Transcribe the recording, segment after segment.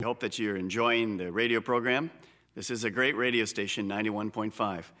We hope that you're enjoying the radio program. This is a great radio station,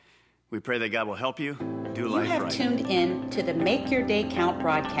 91.5. We pray that God will help you do life right. You have tuned in to the Make Your Day Count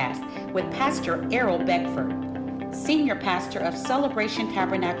broadcast with Pastor Errol Beckford, Senior Pastor of Celebration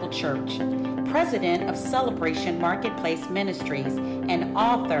Tabernacle Church, President of Celebration Marketplace Ministries, and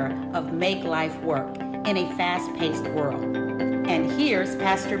author of Make Life Work in a Fast-Paced World. And here's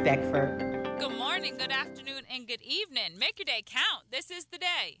Pastor Beckford. Good morning, good afternoon, and good evening. Make your day count. This is the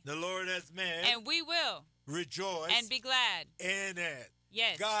day the Lord has made, and we will rejoice and be glad in it.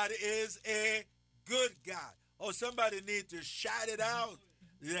 Yes. God is a good God. Oh, somebody need to shout it out.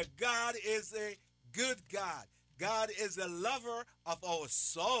 That God is a good God. God is a lover of our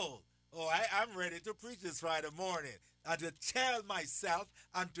soul. Oh, I'm ready to preach this Friday morning and to tell myself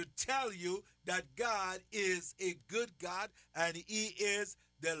and to tell you that God is a good God and He is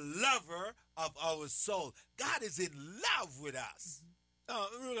the lover of our soul. God is in love with us.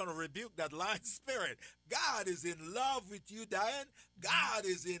 We're going to rebuke that lying spirit. God is in love with you, Diane. God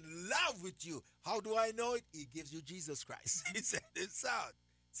is in love with you. How do I know it? He gives you Jesus Christ. He sent His Son.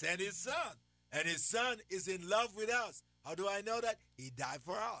 Sent His Son. And His Son is in love with us. How do I know that? He died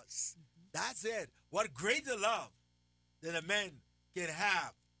for us. That's it. What greater love than a man can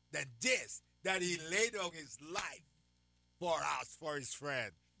have than this, that He laid on His life for us, for His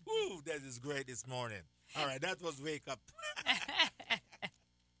friend. Woo, that is great this morning. All right, that was Wake Up.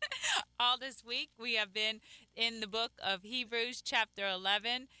 All this week, we have been in the book of Hebrews chapter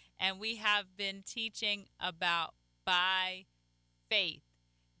 11, and we have been teaching about by faith,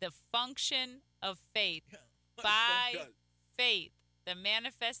 the function of faith, by faith, the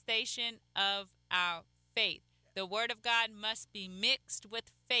manifestation of our faith. The Word of God must be mixed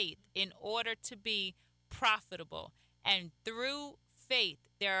with faith in order to be profitable. And through faith,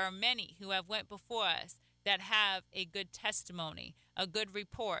 there are many who have went before us that have a good testimony, a good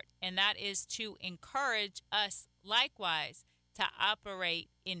report, and that is to encourage us likewise to operate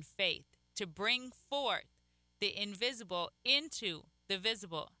in faith, to bring forth the invisible into the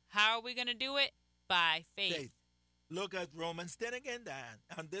visible. How are we going to do it? By faith. Look at Romans 10 again, Dan.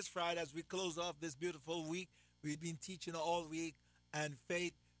 On this Friday, as we close off this beautiful week, we've been teaching all week and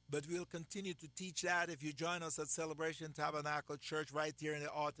faith, but we'll continue to teach that if you join us at Celebration Tabernacle Church right here in the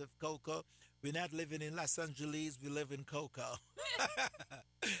heart of Cocoa. We're not living in Los Angeles, we live in Cocoa.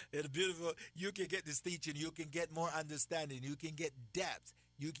 It's beautiful. You can get this teaching, you can get more understanding, you can get depth.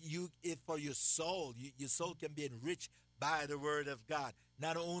 It for your soul. Your soul can be enriched by the Word of God,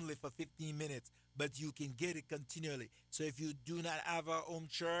 not only for 15 minutes, but you can get it continually. So if you do not have a home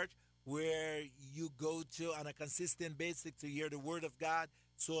church where you go to on a consistent basis to hear the Word of God,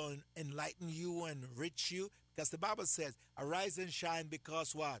 so enlighten you and enrich you, because the Bible says, arise and shine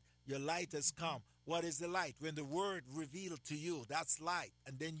because what? Your light has come. What is the light? When the Word revealed to you, that's light,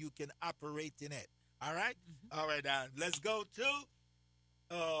 and then you can operate in it. All right? Mm-hmm. All right, let's go to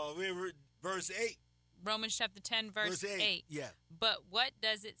verse 8. Romans chapter 10, verse 8. Yeah. But what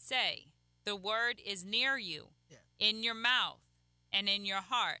does it say? The Word is near you, in your mouth and in your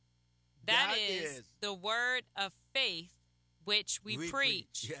heart. That is the word of faith which we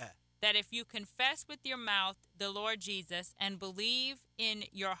preach. Yeah. That if you confess with your mouth the Lord Jesus and believe in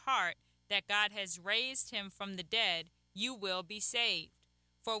your heart that God has raised him from the dead, you will be saved.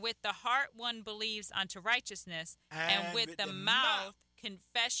 For with the heart one believes unto righteousness, and with the mouth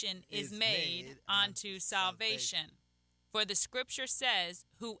confession is made unto salvation. For the scripture says,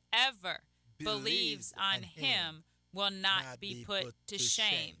 whoever believes on him will not be put to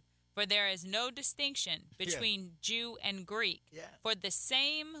shame. For there is no distinction between Jew and Greek. Yeah. For the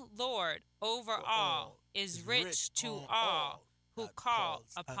same Lord over all is rich to all who call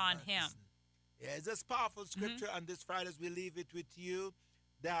upon him. Yeah, it's this powerful scripture on this Friday as we leave it with you,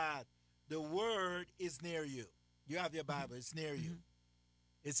 that the Word is near you. You have your Bible, it's near you.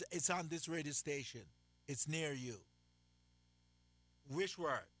 It's on this radio station. It's near you. Which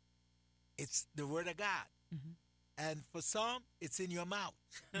word? It's the Word of God. And for some, it's in your mouth.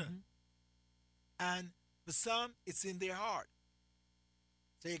 And for some, it's in their heart.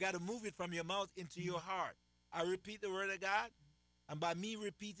 So you got to move it from your mouth into your heart. I repeat the Word of God, and by me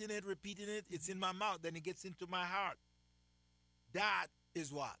repeating it, it's in my mouth, then it gets into my heart. That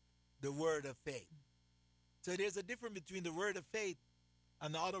is what? The word of faith. So there's a difference between the word of faith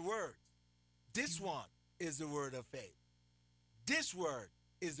and the other words. This one is the word of faith. This word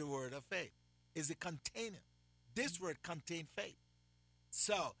is the word of faith. Is a container. This word contains faith.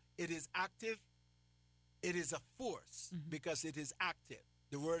 So it is active. It is a force because it is active.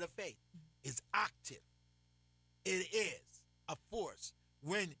 The word of faith is active. It is a force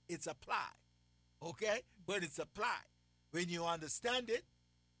when it's applied. Okay? When it's applied. When you understand it,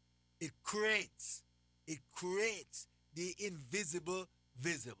 It creates the invisible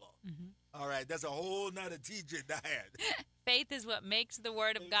visible. All right, that's a whole nother teaching I had. Faith is what makes the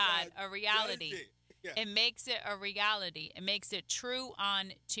word of God a reality. Yeah. It makes it a reality. It makes it true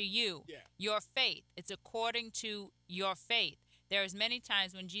on to you. Yeah. Your faith. It's according to your faith. There's many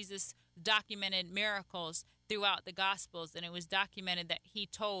times when Jesus documented miracles throughout the Gospels, and it was documented that he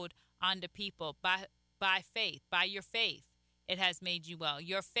told unto people, by faith, by your faith, it has made you well.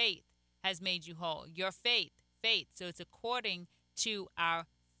 Your faith has made you whole. Your faith. So it's according to our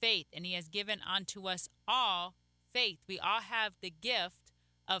faith, and he has given unto us all faith. We all have the gift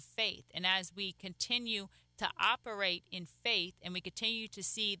of faith, and as we continue to operate in faith and we continue to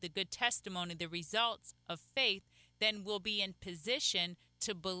see the good testimony, the results of faith, then we'll be in position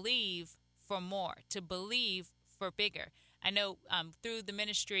to believe for more, to believe for bigger. I know through the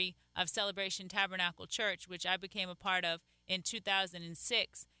ministry of Celebration Tabernacle Church, which I became a part of in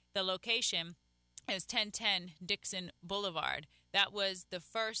 2006, the location is 1010 Dixon Boulevard. That was the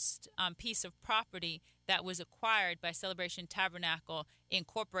first piece of property that was acquired by Celebration Tabernacle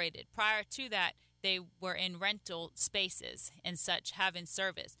Incorporated. Prior to that, they were in rental spaces and such, having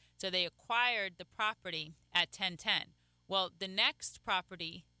service. So they acquired the property at 1010. Well, the next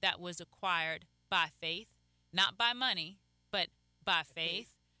property that was acquired by faith, not by money, but by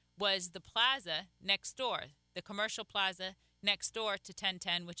faith, was the plaza next door, the commercial plaza next door to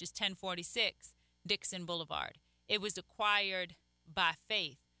 1010, which is 1046 Dixon Boulevard. It was acquired by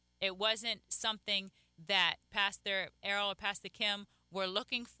faith. It wasn't something that Pastor Errol or Pastor Kim were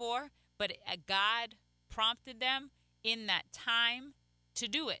looking for, but God prompted them in that time to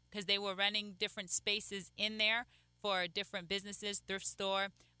do it because they were renting different spaces in there for different businesses, thrift store,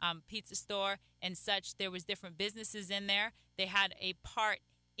 pizza store, and such. There was different businesses in there. They had a part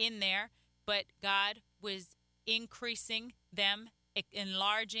in there, but God was increasing them,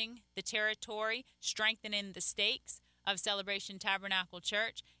 enlarging the territory, strengthening the stakes of Celebration Tabernacle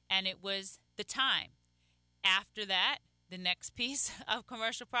Church, and it was the time. After that, the next piece of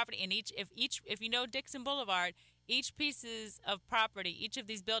commercial property, and if you know Dixon Boulevard, each pieces of property, each of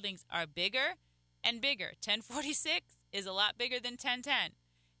these buildings are bigger and bigger. 1046 is a lot bigger than 1010.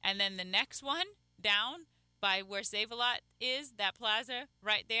 And then the next one down by where Save-A-Lot is, that plaza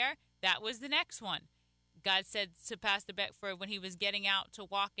right there, that was the next one. God said to Pastor Beckford when he was getting out to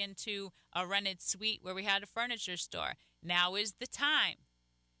walk into a rented suite where we had a furniture store, now is the time.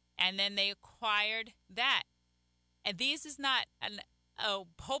 And then they acquired that. And this is not a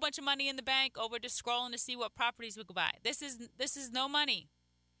whole bunch of money in the bank over just scrolling to see what properties we could buy. This is no money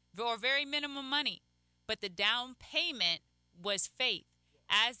or very minimum money. But the down payment was faith.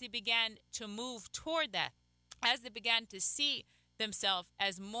 As they began to move toward that, as they began to see themselves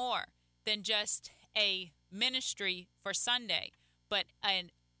as more than just a ministry for Sunday, but a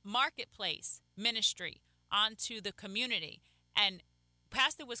marketplace ministry onto the community. And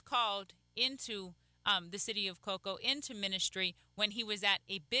Pastor was called into the city of Cocoa, into ministry when he was at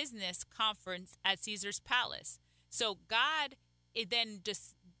a business conference at Caesar's Palace. So God then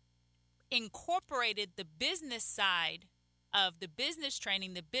just incorporated the business side of the business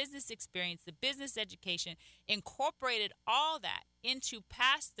training, the business experience, the business education, incorporated all that into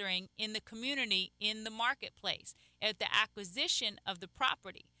pastoring in the community, in the marketplace, at the acquisition of the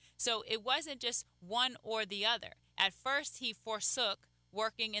property. So it wasn't just one or the other. At first, he forsook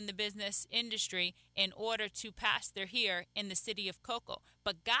working in the business industry in order to pastor here in the city of Cocoa.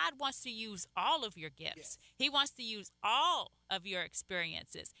 But God wants to use all of your gifts. Yes. He wants to use all of your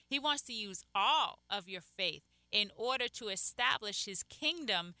experiences. He wants to use all of your faith in order to establish his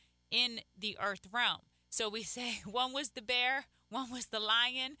kingdom in the earth realm. So we say one was the bear, one was the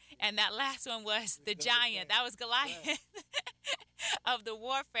lion, and that last one was the giant. That was Goliath of the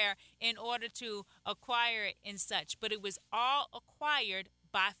warfare in order to acquire it and such. But it was all acquired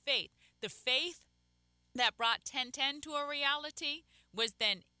by faith. The faith that brought 1010 to a reality was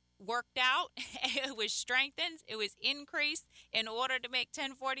then worked out, it was strengthened, it was increased in order to make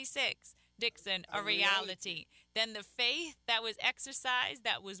 1046 Dixon a reality. Then the faith that was exercised,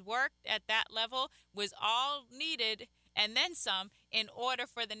 that was worked at that level, was all needed and then some in order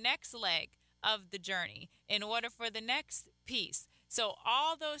for the next leg of the journey, in order for the next piece. So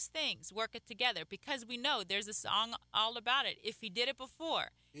all those things work it together because we know there's a song all about it. If he did it before,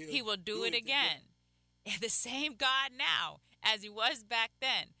 he will do it again. The same God now as he was back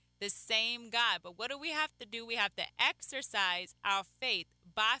then, the same God. But what do we have to do? We have to exercise our faith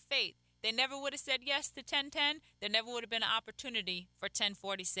by faith. They never would have said yes to 1010. There never would have been an opportunity for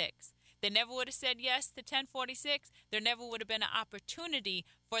 1046. They never would have said yes to 1046. There never would have been an opportunity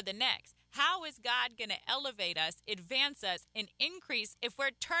for the next. How is God going to elevate us, advance us, and increase if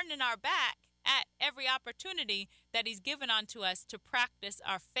we're turning our back at every opportunity that he's given unto us to practice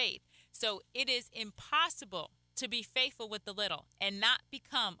our faith? So it is impossible to be faithful with the little and not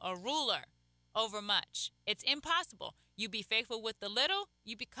become a ruler over much. It's impossible. You be faithful with the little,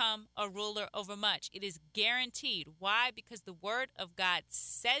 you become a ruler over much. It is guaranteed. Why? Because the word of God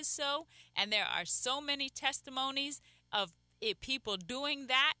says so, and there are so many testimonies of people doing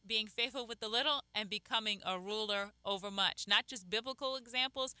that, being faithful with the little and becoming a ruler over much. Not just biblical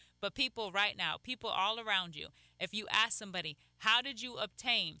examples, but people right now, people all around you. If you ask somebody, how did you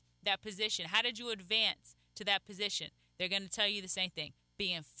obtain that position? How did you advance to that position? They're going to tell you the same thing.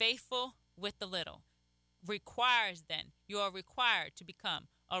 Being faithful with the little requires, then you are required to become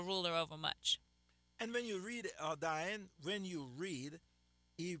a ruler over much. And when you read, Diane, when you read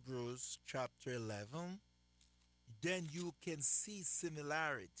Hebrews chapter 11, then you can see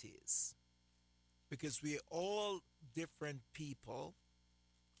similarities, because we're all different people.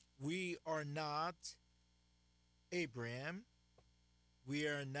 We are not Abraham. We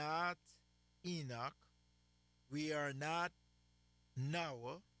are not Enoch. We are not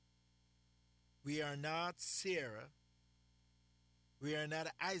Noah. We are not Sarah. We are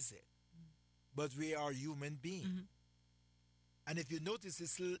not Isaac. But we are human beings. Mm-hmm. And if you notice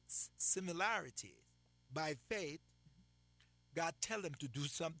the similarities, by faith, God tell them to do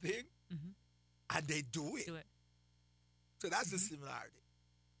something, and they do it. So that's the similarity.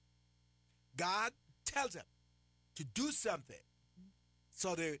 God tells them to do something.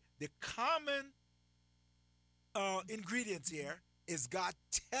 So the common ingredients here is God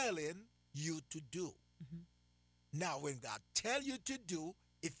telling you to do. Now, when God tell you to do,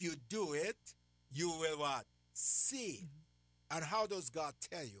 if you do it, you will what? See. And how does God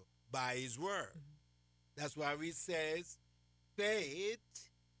tell you? By his word. That's why he says, faith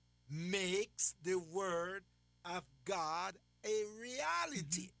makes the word of God a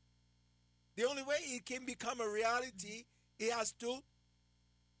reality. The only way it can become a reality, it has to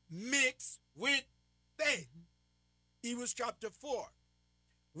mix with faith. Hebrews chapter 4.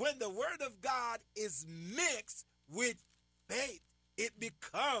 When the word of God is mixed with faith, it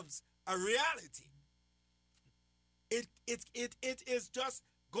becomes a reality. It is just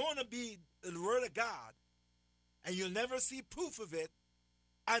going to be the word of God, and you'll never see proof of it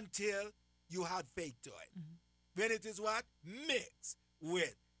until you had faith to it. When it is what? Mixed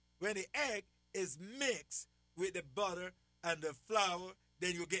with. When the egg is mixed with the butter and the flour,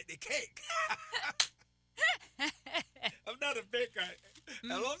 then you get the cake. I'm not a baker.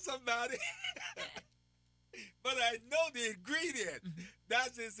 Hello, somebody. But I know the ingredient.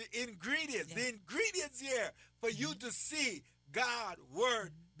 That is the ingredients. The ingredients here for you to see God's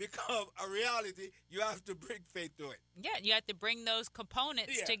word become a reality, you have to bring faith to it. Yeah, you have to bring those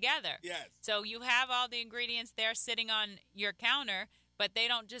components together. Yes. So you have all the ingredients there sitting on your counter, but they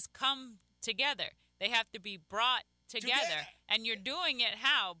don't just come together. They have to be brought together. And you're doing it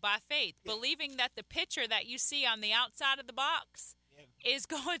how? By faith. Believing that the picture that you see on the outside of the box is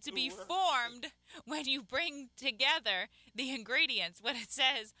going to be formed when you bring together the ingredients, what it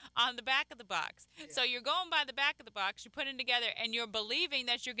says on the back of the box. So you're going by the back of the box, you're putting it together, and you're believing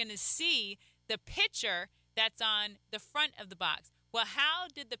that you're going to see the picture that's on the front of the box. Well, how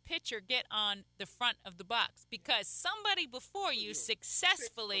did the picture get on the front of the box? Because somebody before you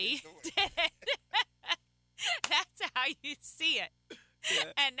successfully did it. That's how you see it.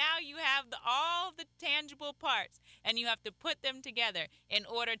 And now you have all the tangible parts, and you have to put them together in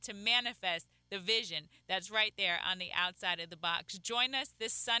order to manifest the vision that's right there on the outside of the box. Join us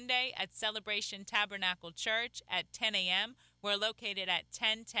this Sunday at Celebration Tabernacle Church at 10 a.m. We're located at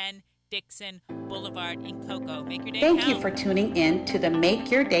 1010 Dixon Boulevard in Cocoa. Make your day count. Thank you for tuning in to the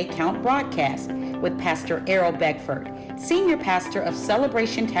Make Your Day Count broadcast with Pastor Errol Beckford, Senior Pastor of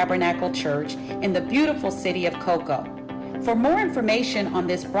Celebration Tabernacle Church in the beautiful city of Cocoa. For more information on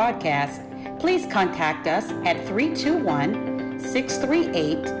this broadcast, please contact us at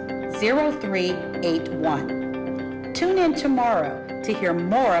 321-638-0381. Tune in tomorrow to hear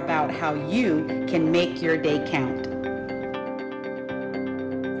more about how you can make your day count.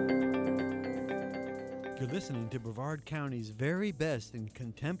 You're listening to Brevard County's very best in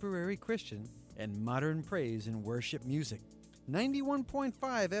contemporary Christian and modern praise and worship music. 91.5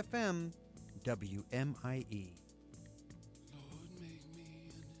 FM, WMIE. Lord, make me an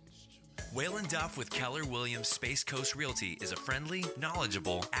instrument Waylon Duff with Keller Williams Space Coast Realty is a friendly,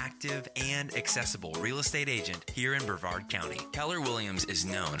 knowledgeable, active, and accessible real estate agent here in Brevard County. Keller Williams is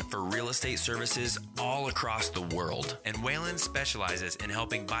known for real estate services all across the world, and Waylon specializes in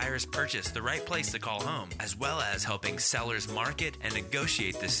helping buyers purchase the right place to call home, as well as helping sellers market and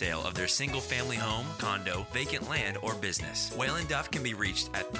negotiate the sale of their single-family home, condo, vacant land, or business. Waylon Duff can be reached at